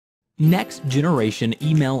Next Generation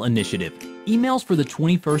Email Initiative. Emails for the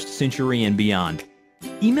 21st century and beyond.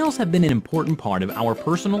 Emails have been an important part of our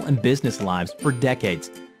personal and business lives for decades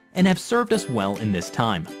and have served us well in this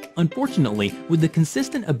time. Unfortunately, with the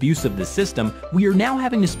consistent abuse of the system, we are now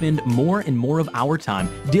having to spend more and more of our time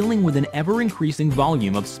dealing with an ever-increasing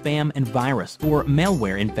volume of spam and virus or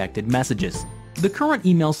malware-infected messages. The current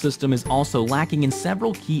email system is also lacking in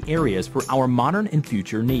several key areas for our modern and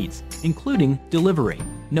future needs, including delivery.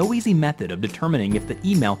 No easy method of determining if the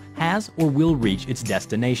email has or will reach its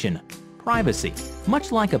destination. Privacy.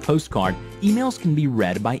 Much like a postcard, emails can be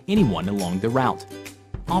read by anyone along the route.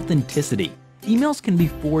 Authenticity. Emails can be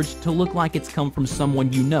forged to look like it's come from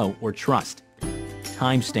someone you know or trust.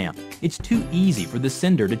 Timestamp. It's too easy for the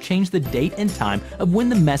sender to change the date and time of when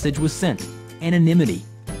the message was sent. Anonymity.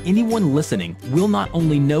 Anyone listening will not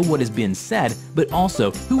only know what has been said, but also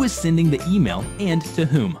who is sending the email and to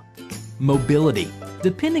whom. Mobility.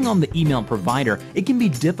 Depending on the email provider, it can be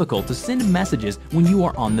difficult to send messages when you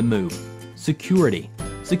are on the move. Security.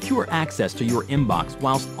 Secure access to your inbox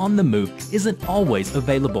whilst on the move isn't always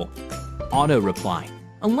available. Auto-reply.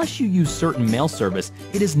 Unless you use certain mail service,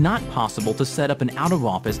 it is not possible to set up an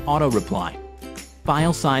out-of-office auto-reply.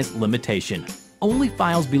 File size limitation. Only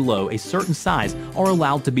files below a certain size are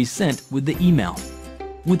allowed to be sent with the email.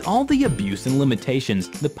 With all the abuse and limitations,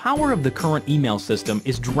 the power of the current email system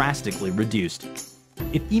is drastically reduced.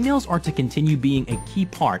 If emails are to continue being a key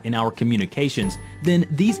part in our communications, then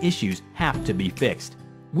these issues have to be fixed.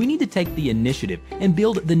 We need to take the initiative and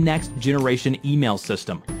build the next generation email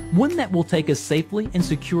system, one that will take us safely and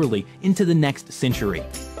securely into the next century.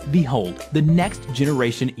 Behold, the Next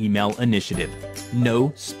Generation Email Initiative. No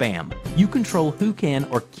spam. You control who can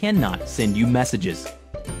or cannot send you messages.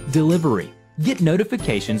 Delivery. Get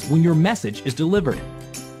notifications when your message is delivered.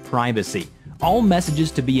 Privacy. All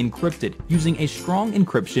messages to be encrypted using a strong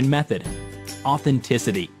encryption method.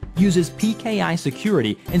 Authenticity. Uses PKI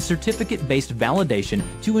security and certificate-based validation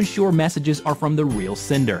to ensure messages are from the real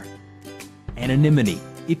sender. Anonymity.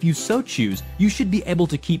 If you so choose, you should be able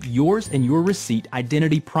to keep yours and your receipt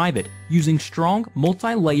identity private using strong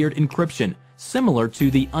multi-layered encryption, similar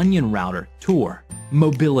to the Onion Router Tor.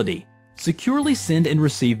 Mobility. Securely send and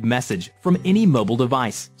receive message from any mobile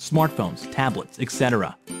device, smartphones, tablets,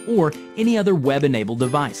 etc., or any other web-enabled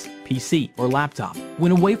device, PC or laptop,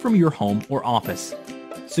 when away from your home or office.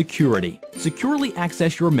 Security. Securely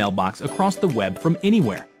access your mailbox across the web from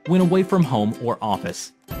anywhere, when away from home or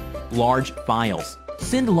office. Large files.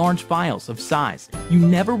 Send large files of size you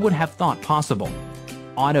never would have thought possible.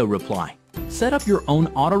 Auto-reply. Set up your own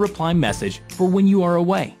auto-reply message for when you are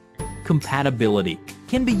away. Compatibility.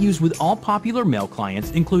 Can be used with all popular mail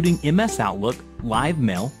clients including MS Outlook, Live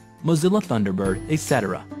Mail, Mozilla Thunderbird,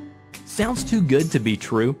 etc. Sounds too good to be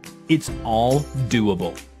true? It's all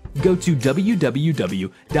doable. Go to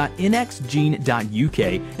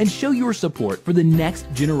www.nxgene.uk and show your support for the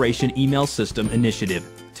Next Generation Email System Initiative.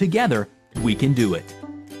 Together, we can do it.